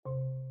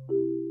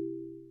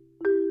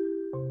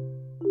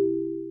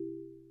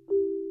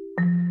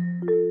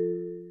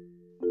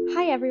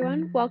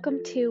everyone,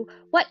 welcome to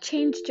What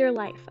Changed Your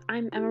Life.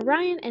 I'm Emma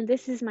Ryan, and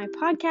this is my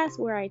podcast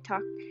where I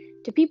talk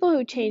to people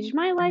who changed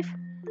my life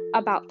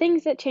about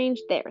things that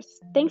changed theirs.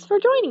 Thanks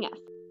for joining us.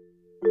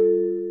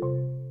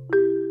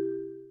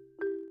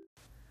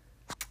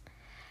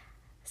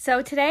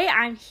 So today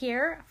I'm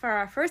here for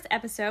our first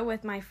episode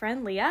with my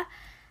friend Liah,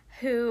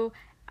 who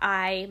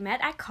I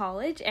met at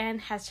college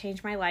and has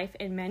changed my life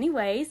in many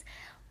ways.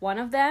 One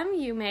of them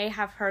you may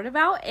have heard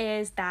about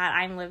is that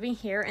I'm living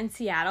here in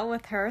Seattle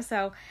with her,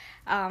 so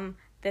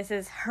this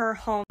is her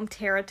home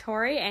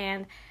territory,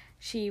 and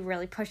she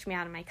really pushed me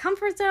out of my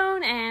comfort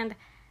zone and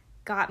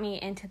got me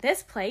into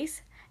this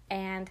place.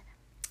 And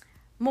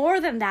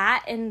more than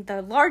that, in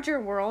the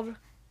larger world,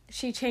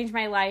 she changed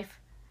my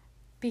life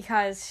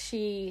because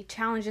she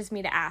challenges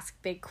me to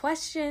ask big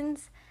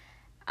questions.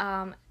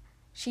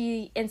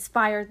 She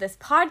inspired this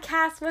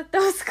podcast with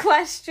those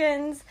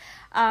questions.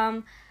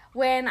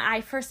 When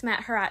I first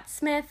met her at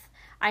Smith,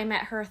 I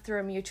met her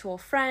through a mutual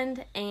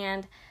friend,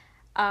 and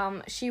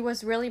she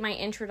was really my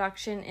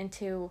introduction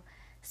into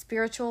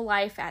spiritual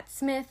life at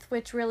Smith,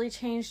 which really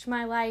changed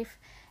my life,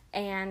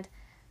 and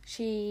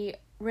she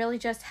really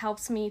just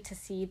helps me to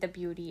see the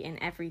beauty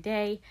in every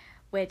day,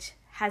 which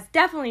has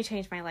definitely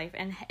changed my life,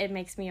 and it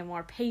makes me a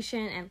more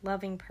patient and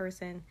loving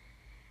person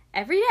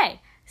every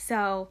day.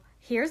 So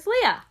here's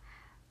Liah.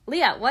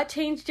 Liah, what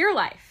changed your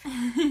life?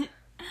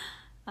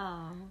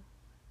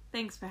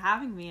 Thanks for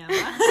having me, Emma.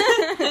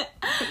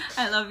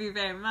 I love you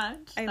very much.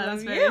 I that love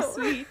was you. very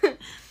sweet.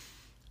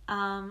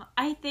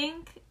 I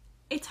think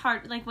it's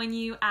hard, like, when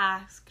you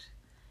asked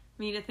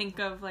me to think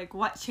of, like,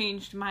 what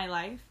changed my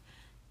life,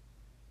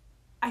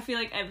 I feel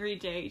like every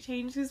day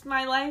changes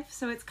my life,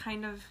 so it's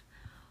kind of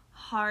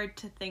hard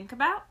to think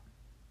about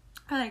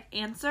or, like,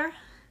 answer.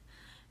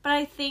 But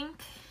I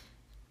think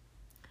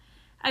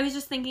I was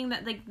just thinking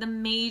that, like, the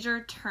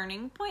major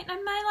turning point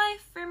in my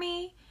life for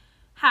me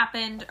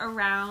happened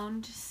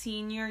around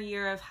senior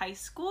year of high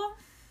school.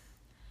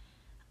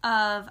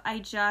 I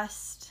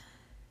just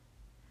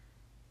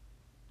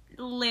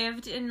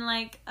lived in,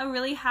 like, a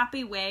really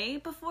happy way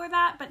before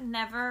that, but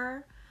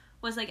never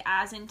was, like,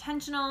 as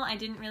intentional. I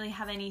didn't really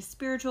have any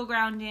spiritual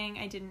grounding.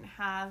 I didn't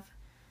have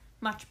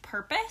much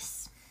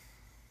purpose.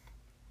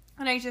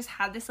 And I just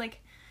had this,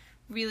 like,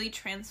 really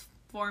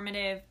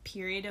transformative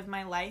period of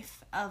my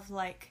life of,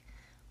 like,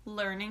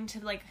 learning to,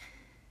 like,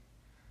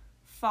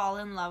 fall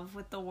in love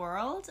with the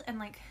world. And,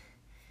 like,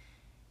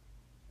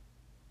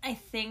 I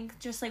think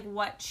just, like,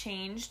 what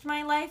changed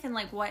my life and,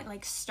 like, what,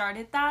 like,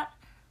 started that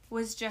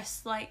was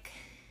just, like,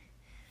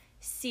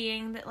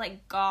 seeing that,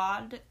 like,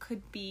 God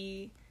could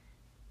be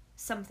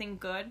something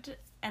good,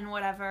 and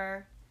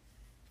whatever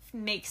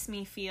makes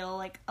me feel,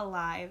 like,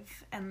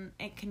 alive, and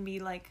it can be,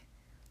 like,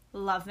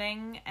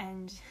 loving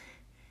and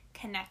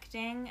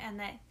connecting, and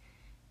that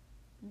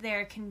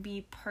there can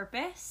be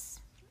purpose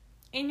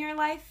in your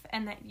life,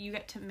 and that you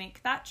get to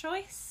make that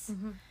choice.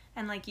 Mm-hmm.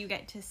 And, like, you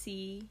get to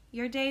see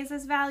your days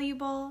as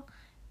valuable,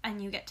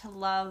 and you get to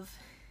love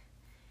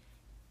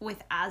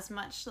with as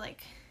much,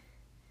 like,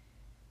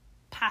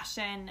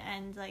 passion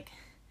and, like,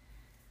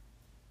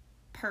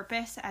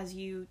 purpose as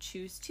you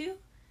choose to.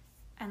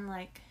 And,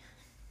 like,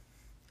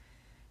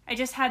 I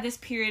just had this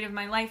period of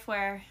my life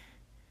where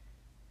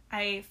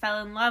I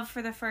fell in love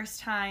for the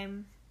first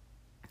time,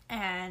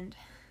 and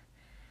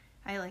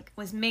I, like,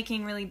 was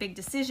making really big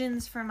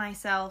decisions for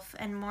myself,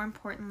 and more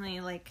importantly,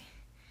 like,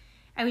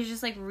 I was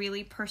just, like,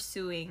 really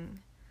pursuing,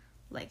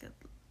 like,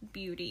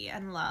 beauty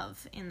and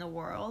love in the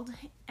world,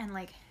 and,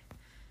 like,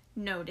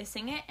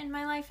 noticing it in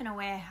my life in a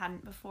way I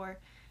hadn't before.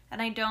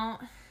 And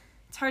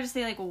it's hard to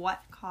say, like,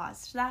 what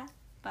caused that,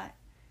 but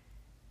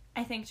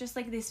I think just,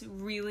 like, this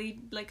really,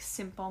 like,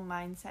 simple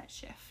mindset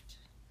shift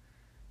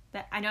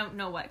that I don't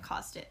know what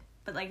caused it,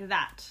 but, like,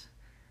 that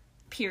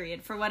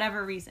period, for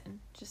whatever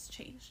reason, just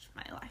changed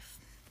my life.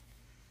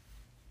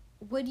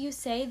 Would you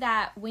say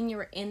that when you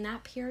were in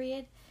that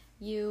period,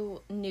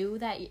 you knew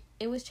that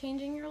it was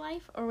changing your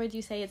life, or would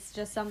you say it's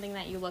just something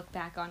that you look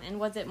back on? And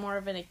was it more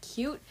of an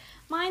acute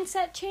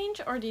mindset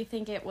change, or do you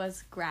think it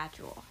was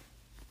gradual?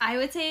 I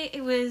would say I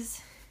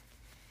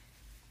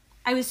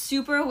was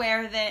super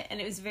aware of it,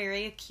 and it was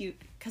very acute,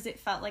 because it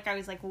felt like I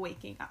was, like,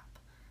 waking up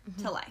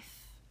to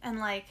life. And,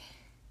 like,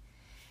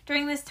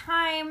 during this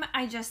time,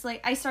 I just,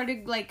 like, I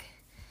started, like,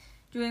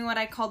 doing what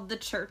I called the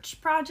church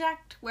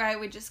project, where I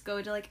would just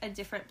go to, like, a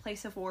different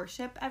place of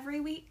worship every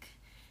week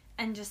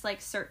and just,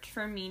 like, search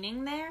for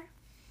meaning there.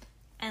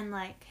 And,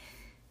 like,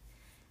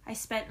 I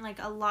spent,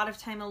 like, a lot of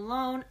time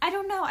alone. I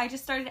don't know, I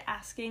just started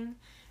asking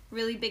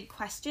really big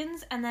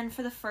questions, and then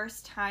for the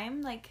first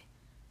time, like,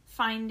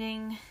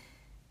 finding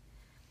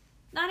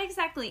not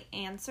exactly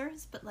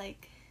answers, but,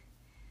 like,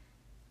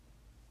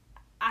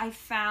 I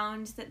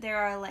found that there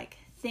are, like,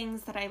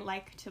 things that I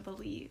like to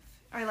believe,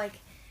 or, like,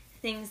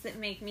 things that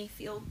make me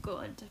feel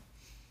good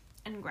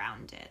and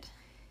grounded,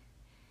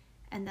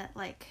 and that,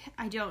 like,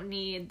 I don't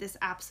need this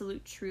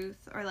absolute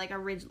truth or, like, a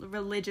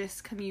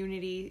religious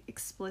community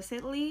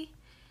explicitly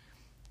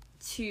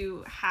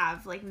to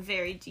have, like,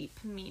 very deep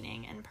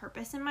meaning and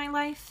purpose in my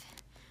life,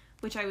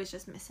 which I was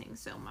just missing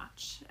so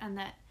much, and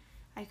that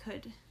I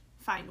could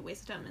find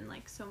wisdom in,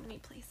 like, so many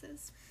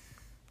places.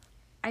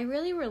 I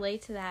really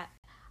relate to that.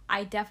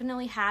 I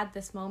definitely had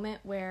this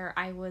moment where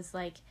I was,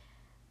 like,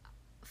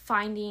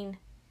 finding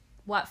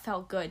what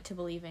felt good to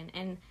believe in.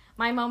 And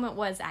my moment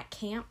was at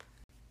camp.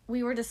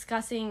 We were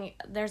discussing,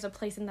 there's a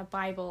place in the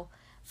Bible.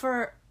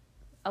 For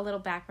a little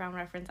background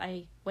reference,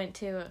 I went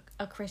to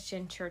a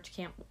Christian church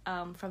camp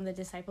from the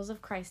Disciples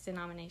of Christ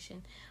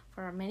denomination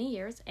for many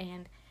years,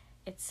 and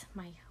it's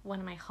one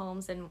of my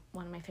homes and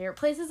one of my favorite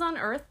places on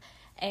earth,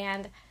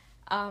 and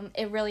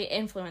it really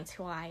influenced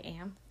who I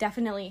am.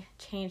 Definitely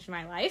changed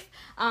my life.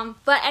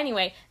 But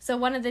anyway, so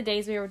one of the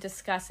days we were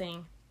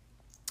discussing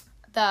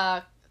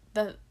the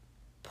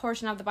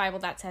portion of the Bible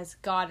that says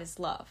God is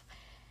love.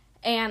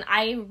 And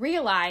I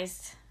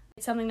realized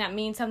it's something that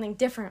means something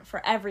different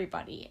for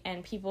everybody,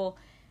 and people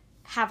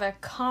have a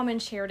common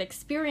shared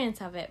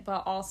experience of it,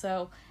 but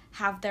also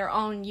have their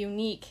own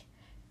unique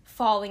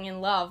falling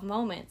in love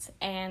moments.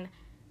 And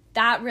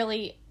that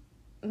really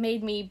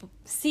made me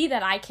see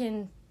that I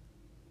can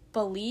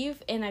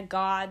believe in a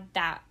God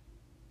that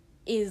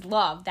is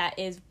love, that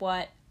is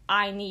what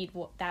I need,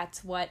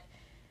 that's what,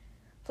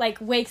 like,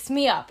 wakes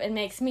me up and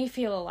makes me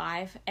feel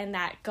alive, and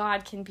that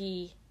God can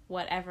be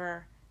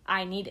whatever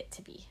I need it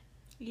to be.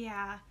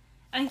 Yeah.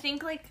 I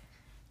think, like,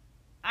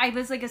 I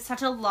was, like,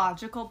 such a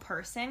logical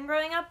person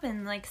growing up,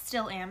 and, like,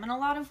 still am in a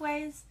lot of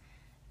ways.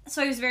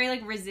 So I was very,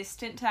 like,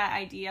 resistant to that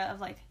idea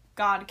of, like,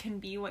 God can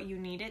be what you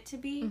need it to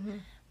be. Mm-hmm.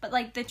 But,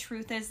 like, the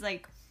truth is,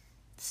 like,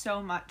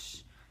 so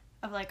much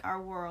of, like,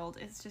 our world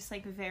is just,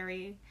 like,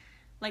 very,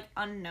 like,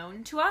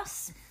 unknown to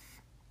us.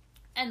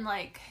 And,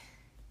 like,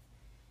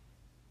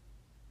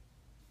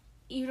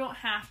 you don't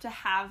have to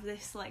have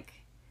this, like,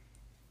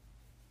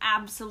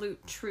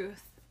 absolute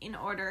truth in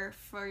order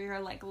for your,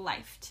 like,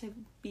 life to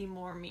be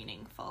more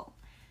meaningful.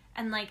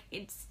 And, like,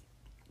 it's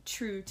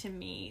true to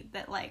me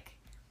that, like,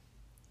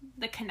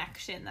 the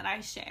connection that I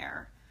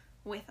share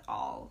with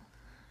all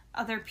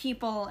other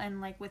people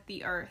and, like, with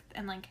the earth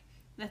and, like,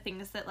 the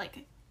things that,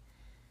 like,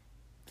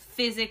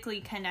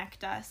 physically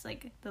connect us,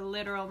 like, the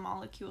literal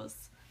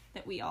molecules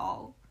that we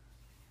all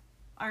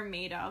are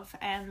made of,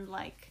 and,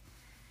 like,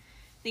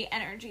 the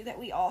energy that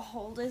we all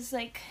hold is,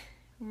 like,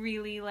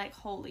 really, like,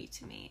 holy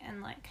to me.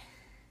 And, like,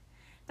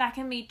 that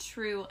can be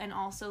true, and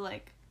also,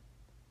 like,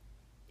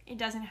 it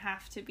doesn't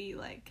have to be,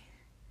 like,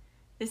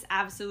 this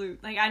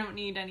absolute, like, I don't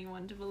need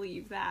anyone to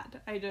believe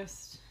that. I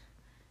just,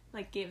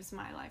 like, gives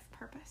my life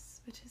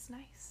purpose, which is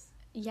nice.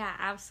 Yeah,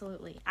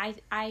 absolutely.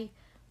 I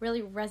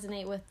really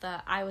resonate with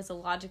I was a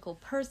logical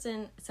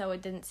person, so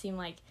it didn't seem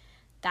like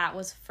that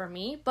was for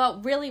me.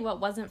 But really what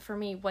wasn't for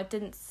me, what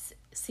didn't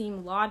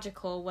seem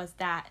logical, was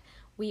that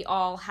we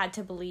all had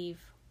to believe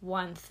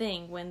one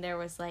thing when there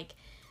was, like,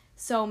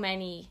 so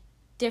many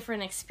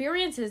different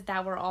experiences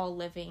that we're all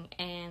living.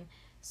 And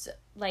so,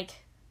 like,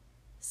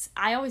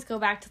 I always go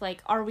back to,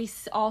 like, are we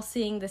all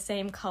seeing the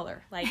same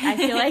color? Like, I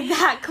feel like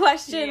that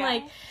question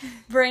like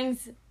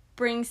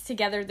brings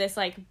together this,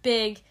 like,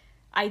 big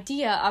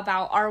idea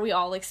about, are we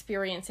all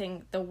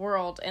experiencing the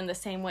world in the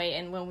same way?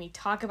 And when we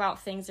talk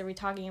about things, are we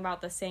talking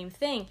about the same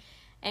thing?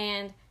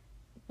 And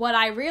what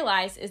I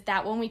realize is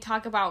that when we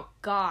talk about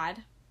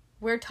God,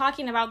 we're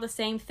talking about the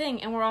same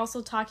thing, and we're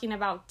also talking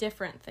about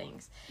different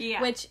things.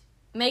 Yeah. Which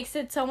makes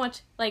it so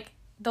much, like,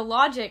 the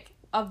logic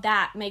of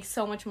that makes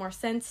so much more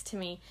sense to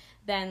me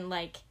than,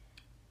 like,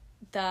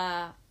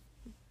 the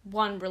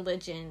one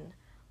religion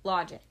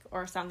logic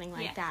or something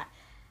like that.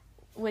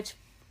 Which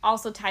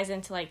also ties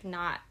into, like,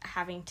 not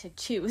having to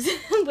choose,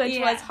 which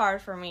was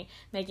hard for me.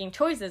 Making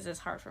choices is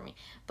hard for me.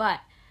 But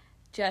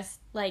just,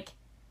 like,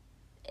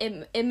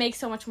 it makes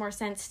so much more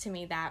sense to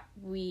me that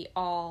we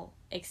all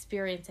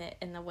experience it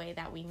in the way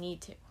that we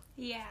need to.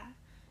 Yeah.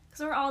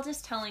 Because we're all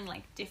just telling,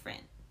 like,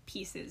 different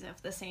pieces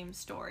of the same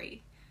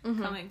story,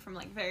 coming from,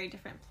 like, very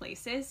different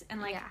places.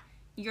 And, like,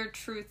 your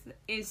truth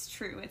is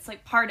true. It's,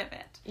 like, part of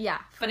it. Yeah,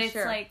 for But it's,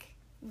 sure. like,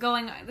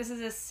 this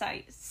is a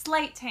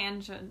slight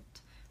tangent,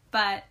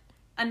 but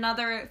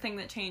another thing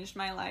that changed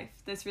my life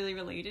that's really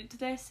related to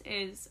this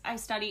is I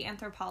study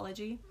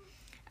anthropology,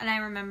 and I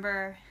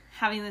remember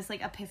having this,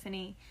 like,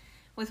 epiphany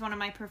with one of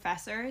my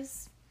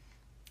professors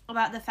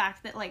about the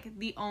fact that, like,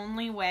 the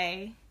only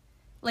way,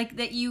 like,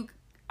 that you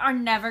are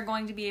never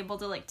going to be able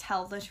to, like,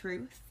 tell the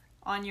truth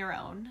on your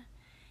own,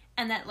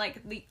 and that,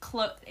 like,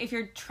 if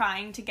you're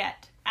trying to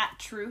get at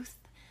truth,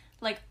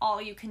 like,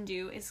 all you can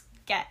do is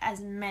get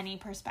as many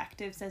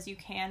perspectives as you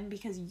can,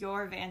 because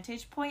your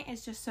vantage point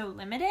is just so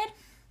limited.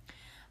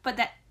 But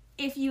that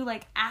if you,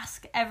 like,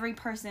 ask every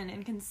person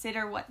and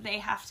consider what they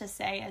have to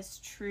say as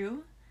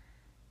true,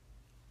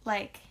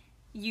 like,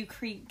 you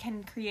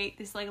can create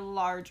this, like,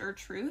 larger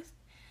truth.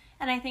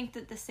 And I think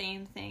that the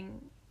same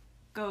thing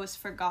goes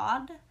for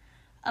God,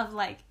 of,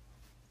 like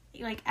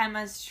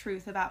Emma's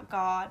truth about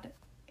God,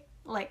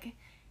 like,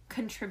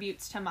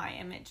 contributes to my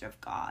image of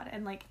God,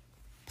 and, like,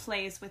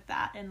 plays with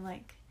that, and,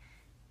 like,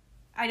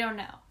 I don't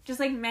know, just,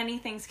 like, many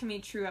things can be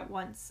true at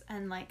once,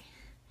 and, like,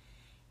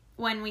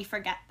 when we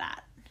forget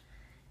that,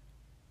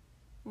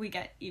 we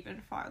get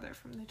even farther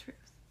from the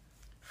truth.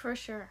 For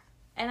sure.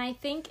 And I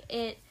think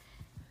it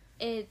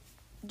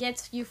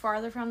gets you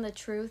farther from the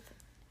truth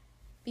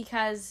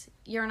because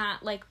you're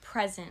not, like,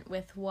 present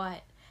with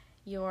what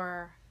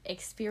you're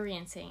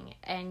experiencing,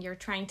 and you're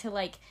trying to,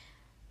 like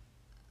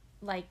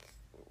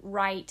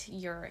write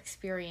your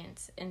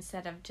experience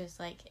instead of just,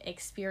 like,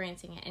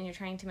 experiencing it, and you're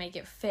trying to make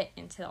it fit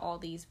into all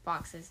these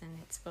boxes, and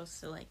it's supposed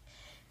to, like,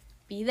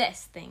 be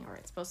this thing, or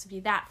it's supposed to be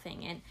that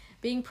thing. And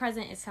being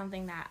present is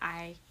something that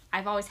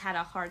I've always had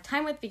a hard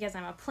time with, because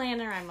I'm a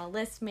planner, I'm a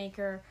list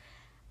maker.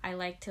 I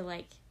like to,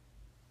 like,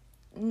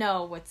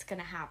 know what's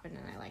gonna happen,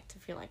 and I like to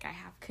feel like I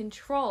have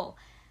control.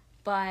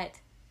 But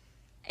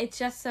it's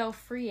just so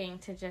freeing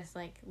to just,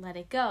 like, let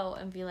it go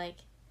and be like,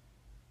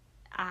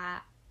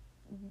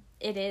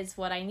 it is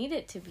what I need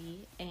it to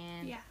be,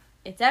 and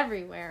it's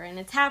everywhere, and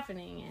it's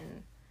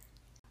happening,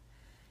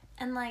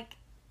 and like,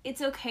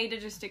 it's okay to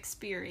just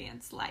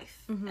experience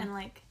life, and,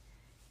 like,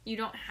 you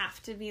don't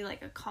have to be,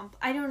 like,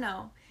 I don't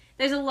know.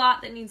 There's a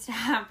lot that needs to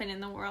happen in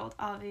the world,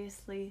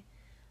 obviously,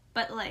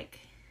 but, like,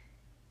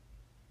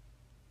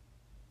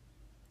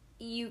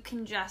 you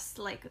can just,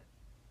 like,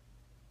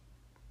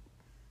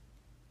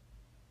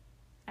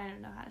 I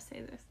don't know how to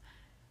say this.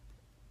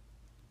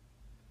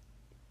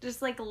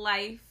 Just, like,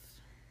 life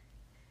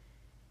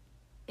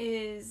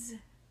is,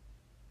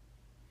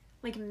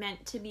 like,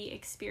 meant to be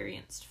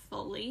experienced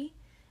fully.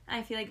 And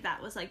I feel like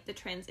that was, like, the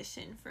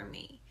transition for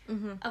me.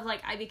 Of,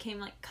 like, I became,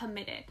 like,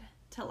 committed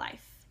to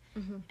life.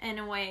 In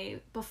a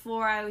way,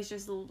 before I was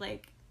just,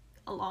 like,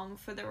 along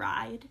for the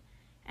ride.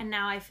 And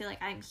now I feel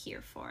like I'm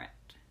here for it.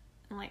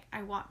 And, like,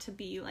 I want to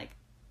be, like,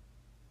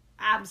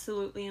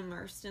 absolutely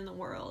immersed in the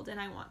world. And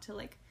I want to,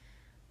 like,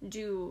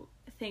 do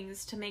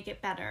things to make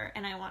it better.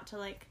 And I want to,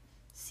 like,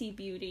 see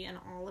beauty in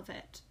all of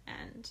it.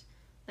 And,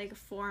 like,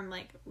 form,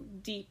 like,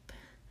 deep,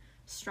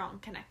 strong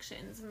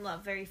connections and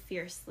love very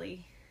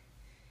fiercely.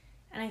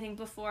 And I think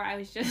before I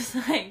was just,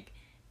 like,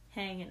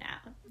 hanging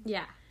out.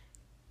 Yeah.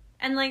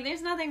 And, like,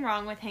 there's nothing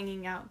wrong with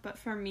hanging out, but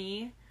for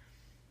me,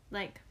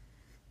 like,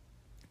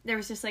 there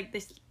was just, like,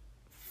 this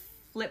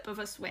flip of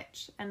a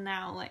switch, and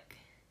now, like,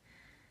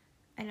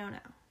 I don't know.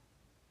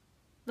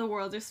 The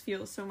world just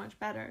feels so much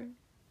better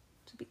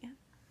to be in.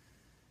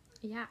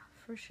 Yeah,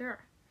 for sure.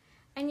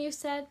 And you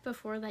said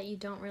before that you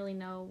don't really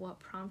know what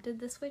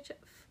prompted the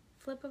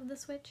flip of the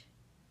switch?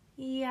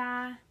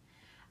 Yeah.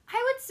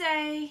 I would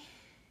say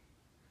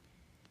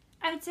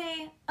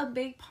a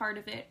big part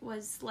of it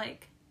was,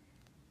 like,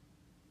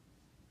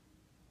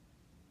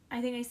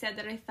 I think I said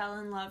that I fell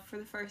in love for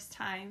the first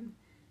time,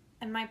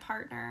 and my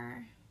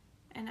partner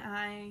and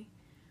I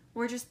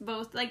were just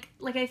both, like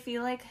I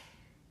feel like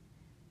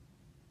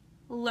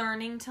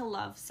learning to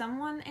love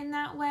someone in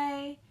that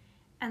way,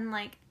 and,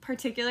 like,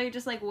 particularly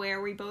just, like, where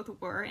we both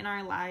were in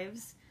our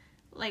lives,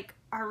 like,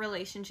 our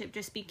relationship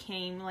just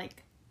became,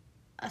 like,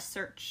 a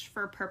search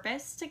for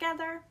purpose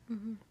together.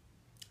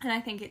 And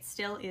I think it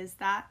still is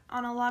that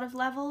on a lot of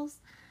levels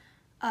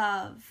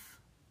of,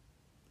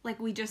 like,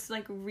 we just,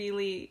 like,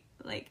 really,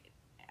 like,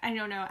 I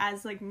don't know,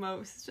 as, like,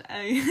 most,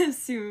 I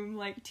assume,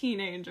 like,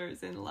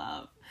 teenagers in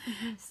love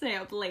stay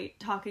up late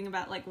talking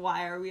about, like,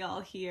 why are we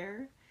all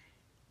here?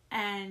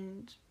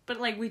 But,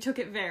 like, we took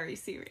it very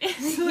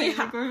seriously. Yeah.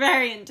 Like, we're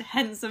very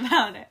intense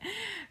about it.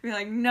 We're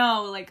like,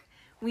 no, like,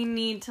 we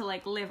need to,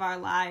 like, live our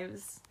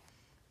lives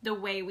the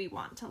way we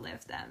want to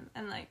live them.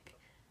 And, like,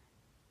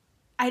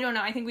 I don't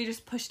know, I think we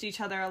just pushed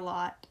each other a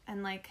lot.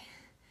 And, like,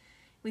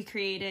 we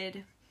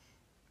created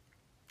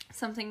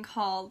something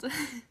called,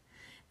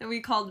 that we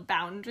called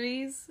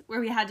boundaries,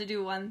 where we had to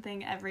do one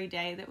thing every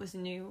day that was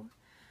new.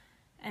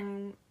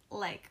 And,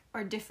 like,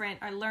 or different,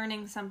 or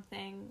learning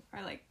something,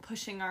 or, like,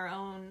 pushing our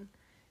own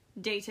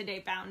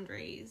day-to-day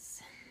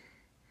boundaries.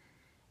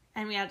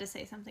 And we had to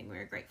say something we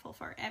were grateful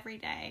for every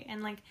day.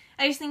 And, like,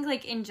 I just think,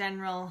 like, in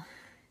general,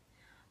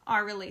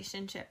 our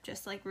relationship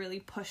just, like, really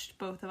pushed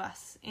both of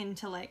us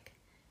into, like,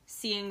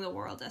 seeing the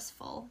world as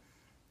full.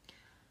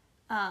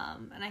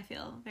 And I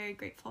feel very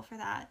grateful for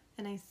that.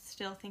 And I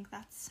still think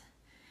that's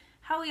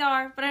how we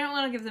are, but I don't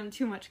want to give them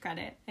too much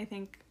credit. I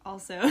think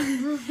also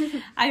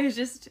I was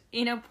just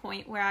in a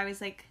point where I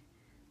was, like,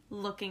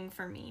 looking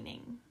for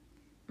meaning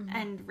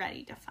and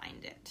ready to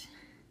find it.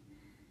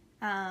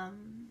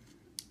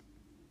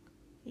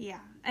 Yeah.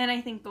 And I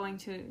think going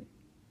to,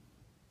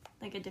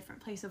 like, a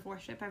different place of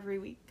worship every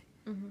week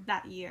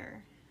that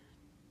year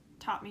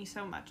taught me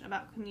so much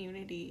about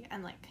community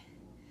and, like,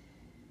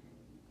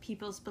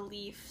 people's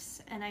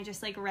beliefs, and I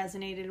just, like,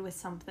 resonated with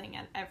something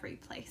at every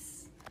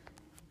place.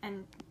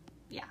 And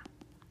yeah,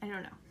 I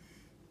don't know.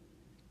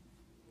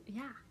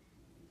 Yeah.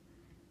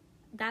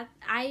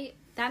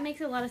 That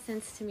makes a lot of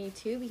sense to me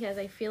too, because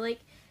I feel like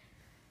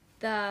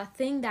the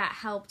thing that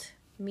helped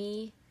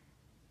me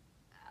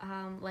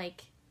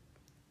like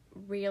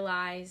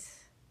realize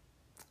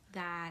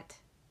that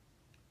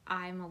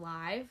I'm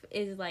alive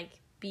is, like,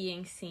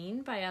 being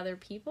seen by other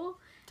people.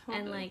 Totally.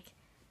 And, like,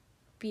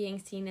 being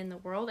seen in the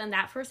world. And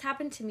that first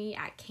happened to me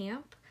at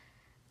camp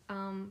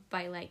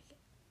by, like,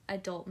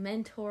 adult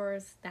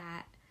mentors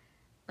that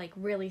like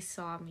really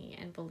saw me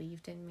and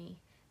believed in me.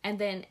 And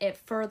then it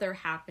further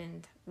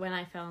happened when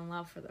I fell in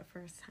love for the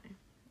first time.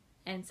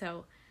 And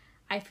so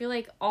I feel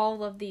like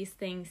all of these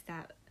things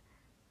that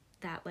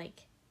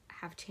like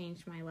have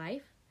changed my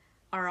life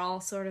are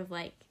all sort of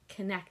like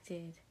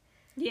connected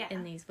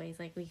in these ways.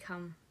 Like we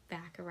come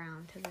back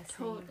around to the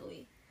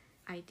same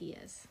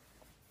ideas.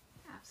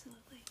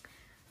 Absolutely.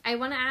 I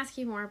want to ask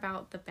you more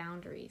about the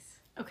boundaries.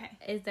 Okay.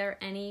 Is there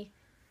any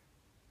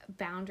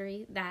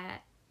boundary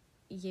that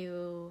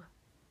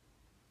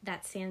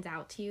stands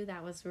out to you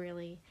that was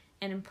really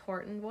an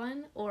important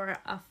one or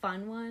a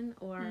fun one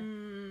or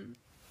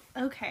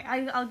Okay,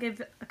 I'll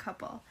give a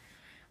couple.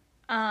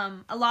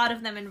 A lot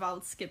of them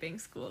involved skipping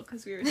school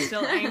because we were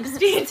still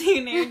angsty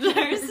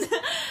teenagers.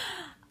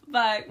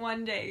 But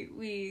one day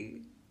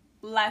we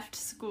left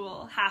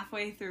school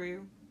halfway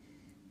through.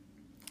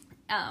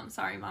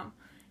 Sorry, Mom.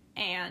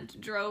 And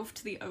drove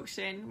to the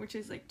ocean, which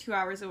is like 2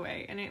 hours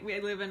away. And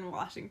we live in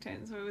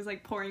Washington, so it was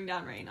like pouring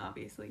down rain,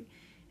 obviously.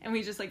 And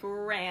we just like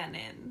ran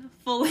in,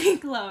 fully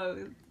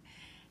clothed.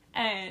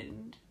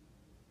 And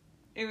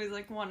it was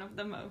like one of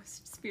the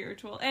most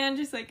spiritual and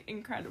just like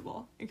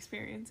incredible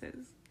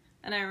experiences.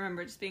 And I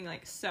remember just being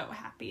like so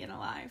happy and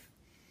alive.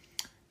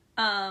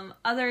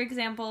 Other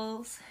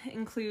examples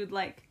include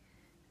like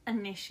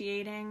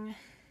initiating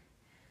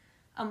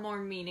a more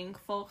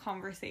meaningful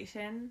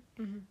conversation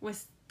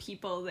with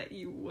people that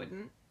you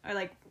wouldn't, or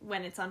like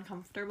when it's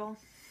uncomfortable.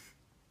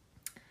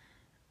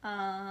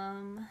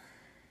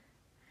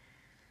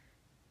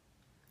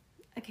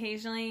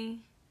 Occasionally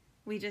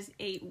we just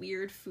ate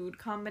weird food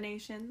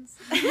combinations.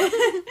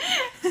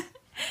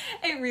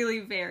 It really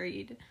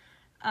varied.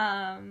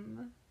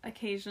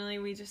 Occasionally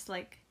we just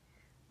like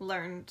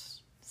learned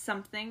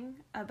something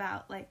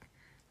about like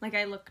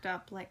I looked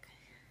up like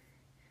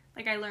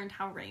I learned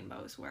how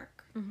rainbows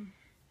work.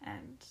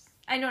 And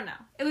I don't know,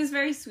 it was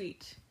very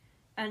sweet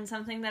and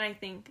something that I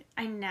think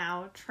I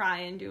now try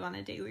and do on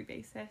a daily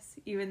basis,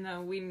 even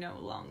though we no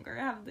longer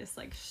have this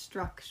like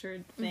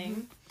structured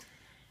thing.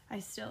 I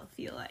still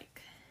feel like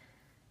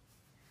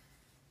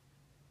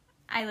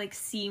I like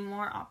see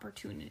more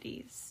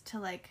opportunities to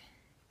like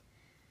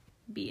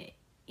be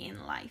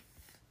in life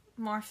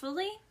more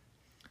fully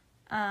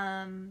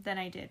than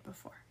I did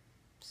before.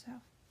 So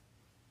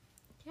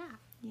yeah,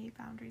 yay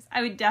boundaries.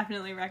 I would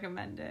definitely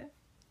recommend it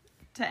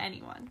to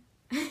anyone.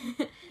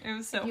 It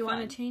was so fun. If you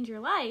want to change your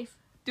life,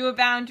 do a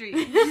boundary.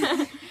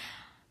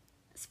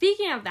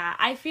 Speaking of that,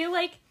 I feel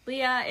like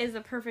Liah is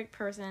the perfect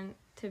person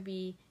to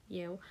be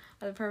you,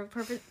 or the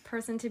perfect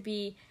person to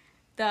be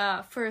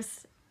the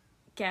first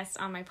guest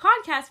on my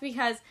podcast,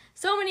 because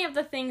so many of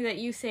the things that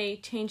you say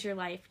change your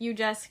life, you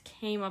just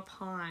came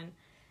upon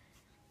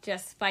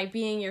just by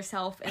being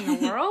yourself in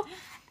the world.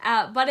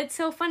 But it's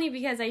so funny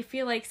because I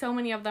feel like so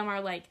many of them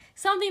are like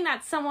something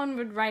that someone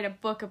would write a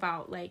book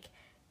about, like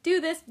do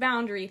this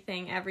boundary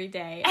thing every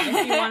day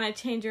if you want to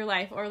change your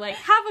life, or like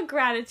have a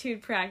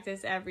gratitude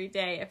practice every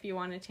day if you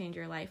want to change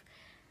your life.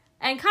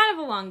 And kind of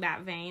along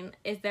that vein,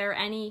 is there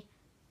any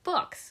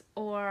books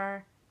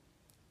or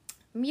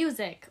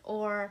music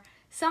or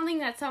something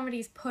that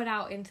somebody's put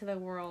out into the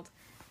world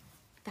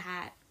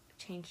that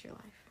changed your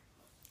life?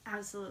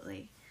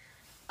 Absolutely.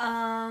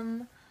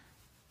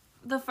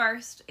 The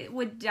first, it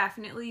would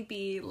definitely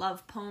be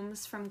Love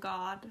Poems from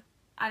God.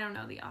 I don't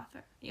know the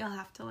author. You'll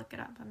have to look it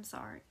up. I'm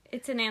sorry.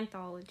 It's an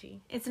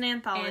anthology. It's an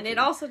anthology. And it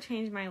also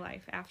changed my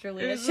life after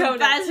Liah It's showed the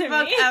best it to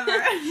book me. ever.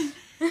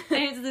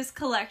 And it's this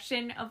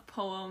collection of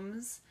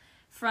poems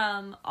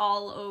from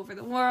all over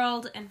the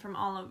world and from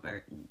all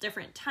over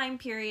different time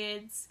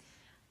periods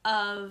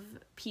of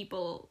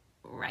people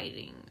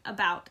writing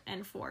about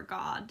and for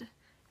God.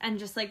 And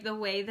just like the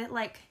way that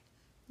like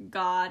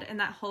God and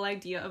that whole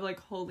idea of like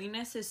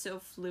holiness is so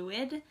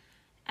fluid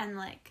and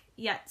like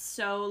yet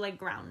so like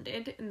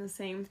grounded in the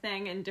same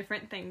thing and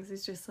different things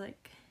is just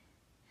like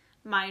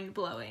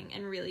mind-blowing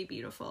and really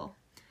beautiful.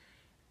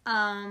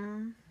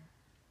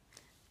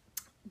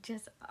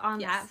 Just on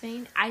that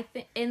vein, I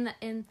think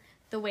in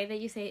the way that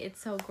you say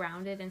it's so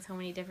grounded in so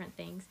many different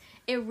things,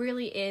 it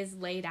really is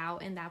laid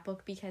out in that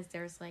book, because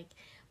there's like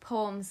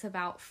poems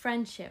about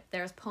friendship,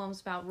 there's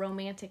poems about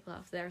romantic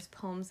love, there's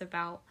poems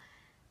about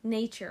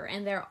nature,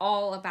 and they're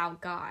all about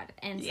God.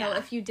 And so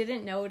if you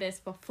didn't notice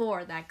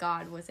before that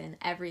God was in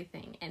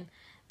everything and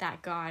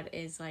that God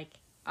is like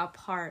a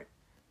part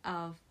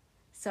of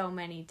so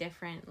many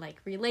different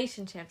like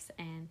relationships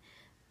and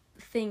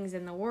things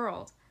in the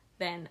world,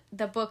 then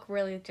the book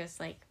really just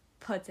like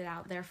puts it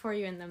out there for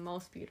you in the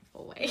most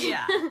beautiful way.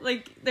 Yeah,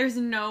 like there's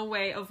no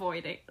way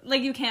avoiding,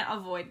 like you can't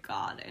avoid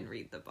God and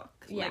read the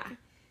book. Yeah. Like,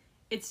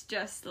 it's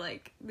just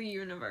like the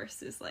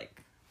universe is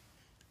like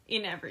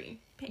in every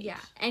page. Yeah,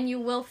 and you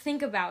will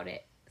think about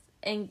it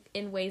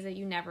in ways that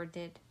you never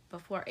did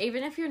before.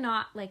 Even if you're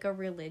not like a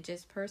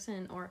religious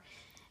person, or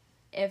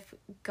if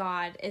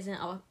God isn't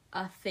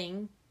a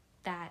thing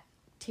that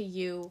to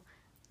you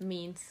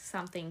means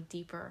something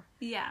deeper.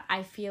 Yeah.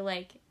 I feel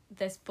like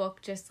this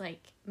book just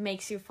like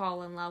makes you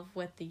fall in love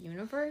with the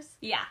universe.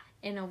 Yeah.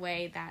 In a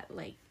way that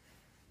like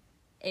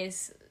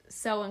is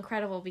so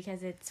incredible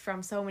because it's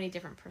from so many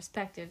different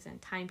perspectives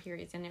and time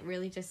periods, and it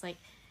really just like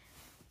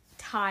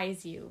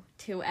ties you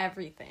to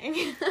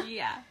everything.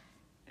 Yeah.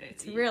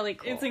 It's really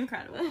cool. It's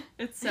incredible.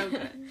 It's so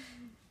good.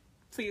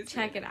 Please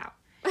check it out.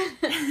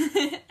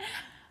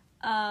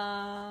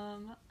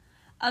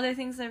 Other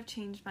things that have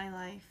changed my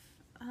life.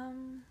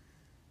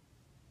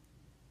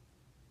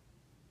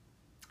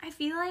 I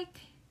feel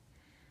like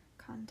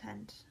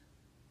content.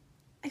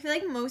 I feel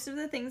like most of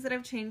the things that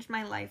have changed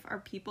my life are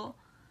people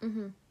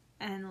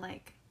and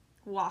like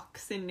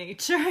walks in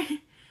nature.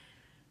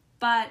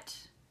 But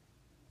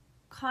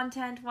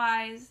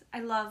content-wise, I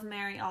love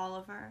Mary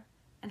Oliver,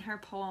 and her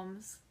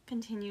poems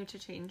continue to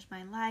change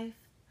my life.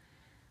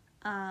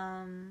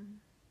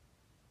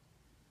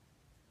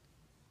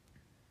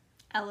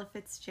 Ella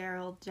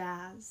Fitzgerald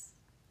jazz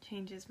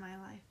changes my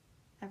life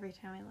every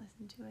time I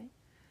listen to it.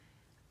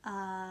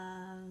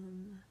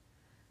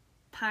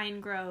 Pine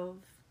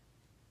Grove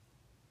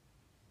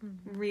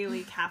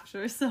really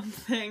captures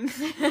something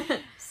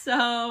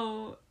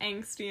so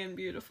angsty and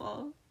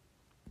beautiful.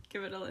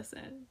 Give it a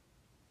listen.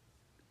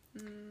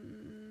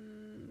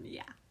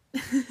 Yeah.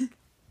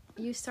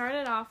 You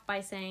started off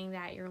by saying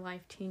that your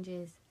life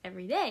changes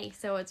every day,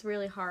 so it's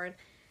really hard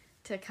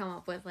to come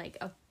up with like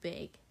a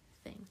big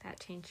thing that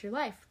changed your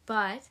life.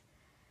 But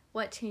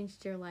what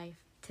changed your life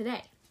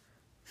today?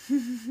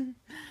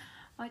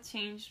 What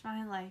changed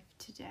my life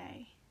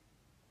today?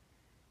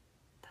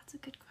 That's a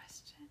good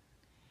question.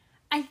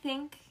 I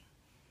think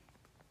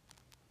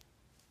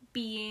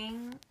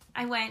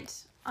I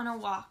went on a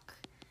walk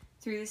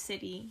through the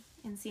city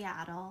in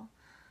Seattle.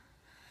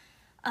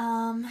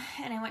 And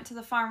I went to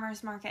the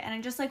farmer's market, and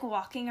I'm just like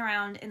walking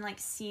around and like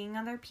seeing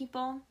other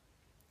people,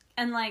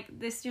 and like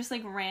this just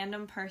like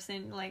random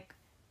person like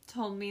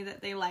told me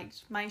that they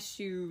liked my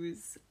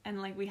shoes,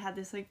 and like we had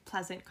this like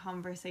pleasant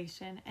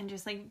conversation, and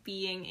just like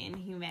being in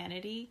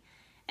humanity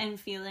and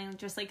feeling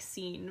just like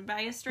seen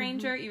by a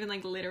stranger, even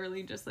like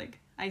literally just like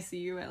I see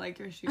you, I like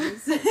your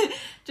shoes,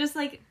 just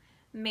like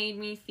made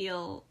me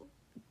feel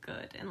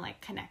good and like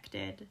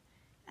connected,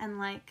 and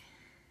like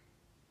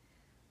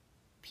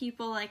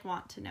people like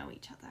want to know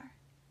each other.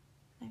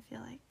 I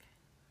feel like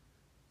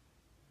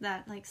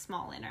that like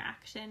small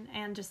interaction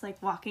and just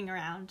like walking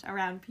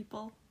around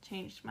people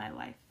changed my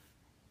life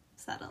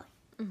subtly.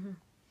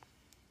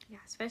 Yeah,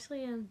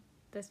 especially in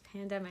this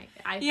pandemic.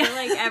 I feel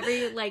like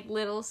every like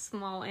little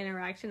small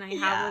interaction I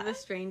have with a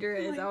stranger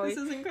is always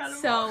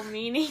so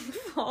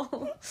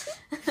meaningful.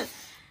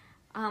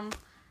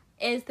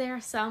 Is there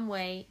some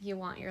way you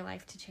want your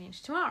life to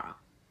change tomorrow?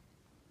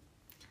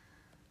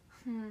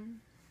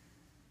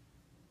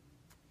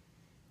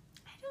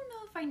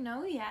 I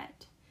know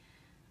yet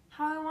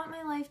how I want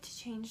my life to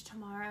change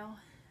tomorrow.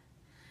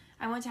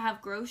 I want to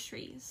have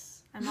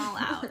groceries. I'm all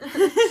out.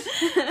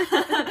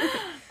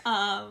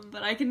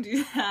 But I can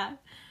do that.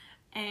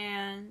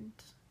 And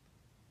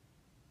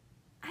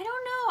I don't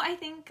know. I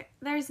think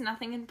there's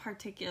nothing in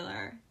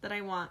particular that I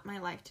want my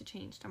life to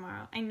change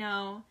tomorrow. I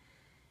know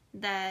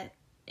that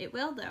it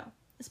will, though.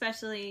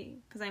 Especially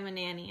because I'm a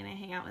nanny and I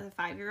hang out with a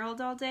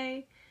 5-year-old all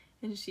day.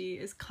 And she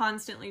is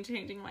constantly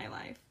changing my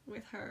life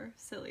with her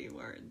silly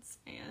words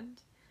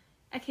and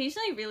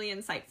occasionally really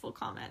insightful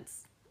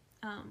comments.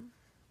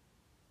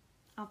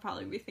 I'll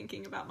probably be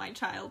thinking about my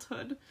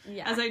childhood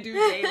as I do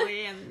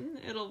daily, and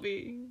it'll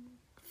be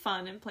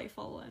fun and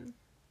playful, and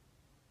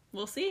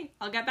we'll see.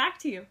 I'll get back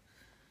to you.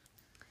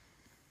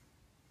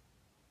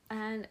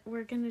 And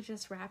we're going to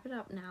just wrap it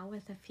up now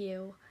with a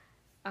few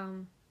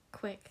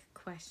quick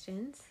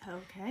questions.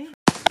 Okay.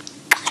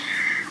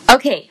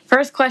 Okay,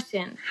 first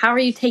question. How are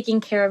you taking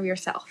care of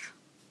yourself?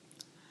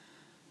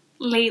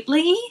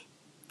 Lately,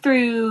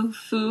 through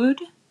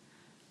food,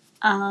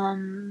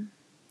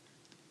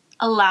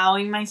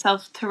 allowing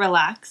myself to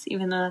relax,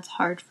 even though that's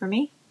hard for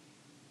me,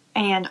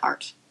 and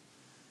art.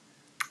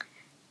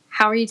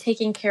 How are you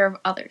taking care of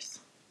others?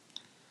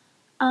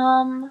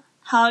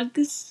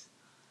 Hugs.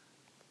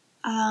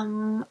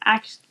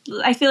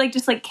 Actually, I feel like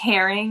just like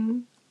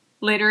caring,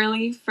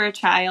 literally, for a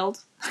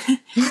child.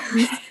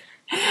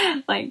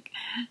 Like,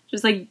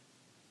 just like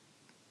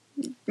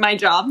my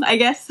job, I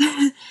guess.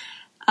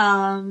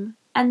 And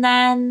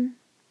then,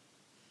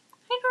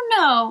 I don't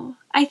know.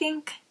 I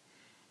think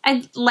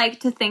I'd like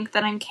to think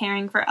that I'm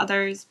caring for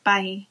others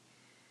by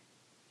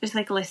just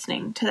like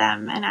listening to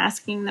them and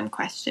asking them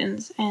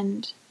questions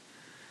and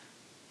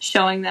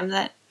showing them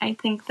that I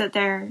think that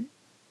they're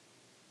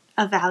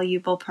a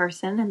valuable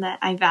person and that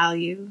I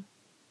value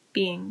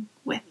being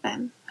with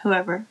them,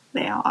 whoever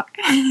they are.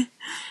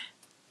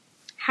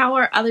 How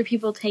are other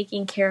people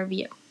taking care of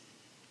you?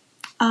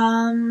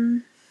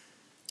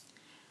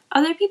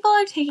 Other people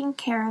are taking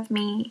care of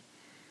me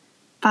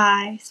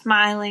by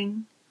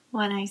smiling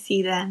when I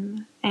see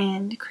them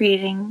and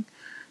creating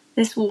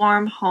this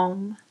warm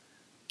home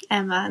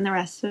Emma and the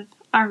rest of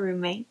our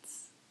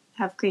roommates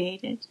have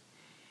created.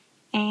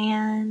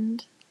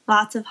 And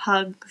lots of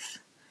hugs.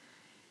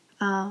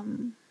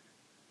 And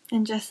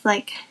just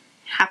like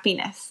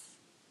happiness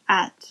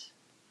at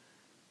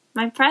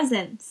my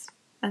presence.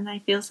 And I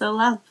feel so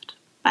loved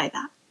by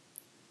that.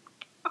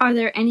 Are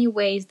there any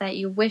ways that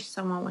you wish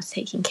someone was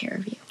taking care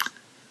of you?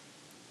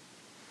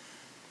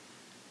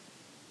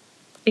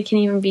 It can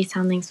even be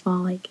something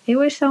small, like, I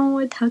wish someone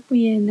would tuck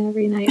me in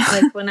every night,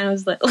 like when I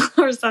was little,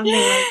 or something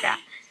like that.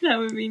 That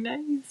would be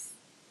nice.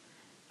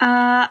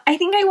 I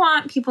think I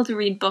want people to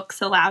read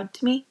books aloud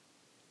to me.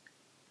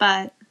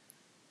 But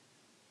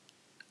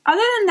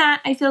other than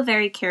that, I feel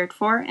very cared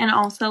for. And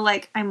also,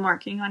 like, I'm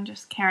working on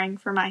just caring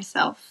for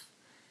myself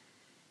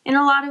in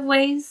a lot of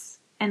ways.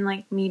 And,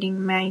 like,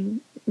 meeting my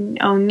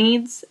own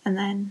needs. And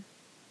then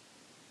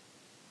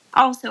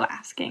also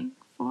asking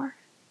for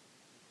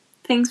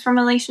things from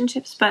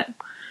relationships. But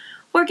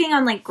working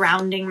on, like,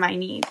 grounding my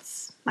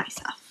needs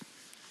myself.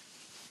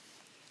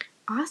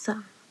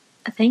 Awesome.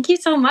 Thank you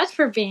so much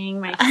for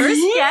being my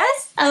first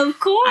guest. Of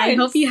course. I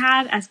hope you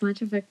had as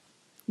much of a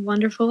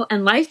wonderful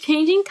and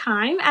life-changing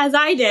time as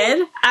I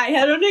did. I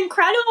had an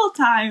incredible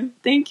time.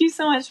 Thank you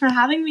so much for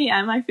having me,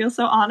 Em. I feel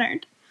so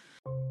honored.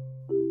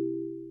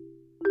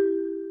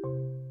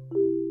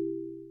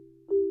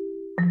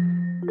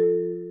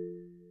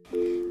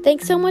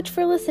 Thanks so much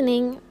for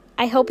listening.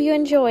 I hope you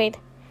enjoyed.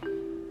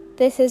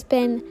 This has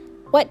been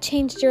What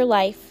Changed Your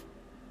Life.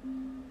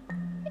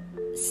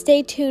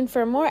 Stay tuned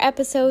for more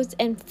episodes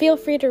and feel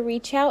free to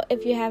reach out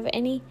if you have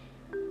any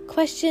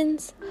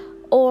questions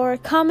or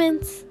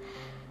comments.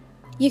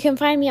 You can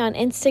find me on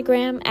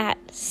Instagram at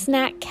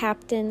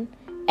snackcaptain,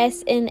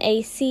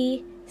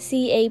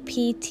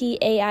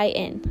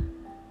 SnackCaptain.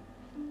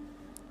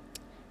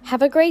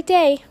 Have a great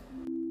day.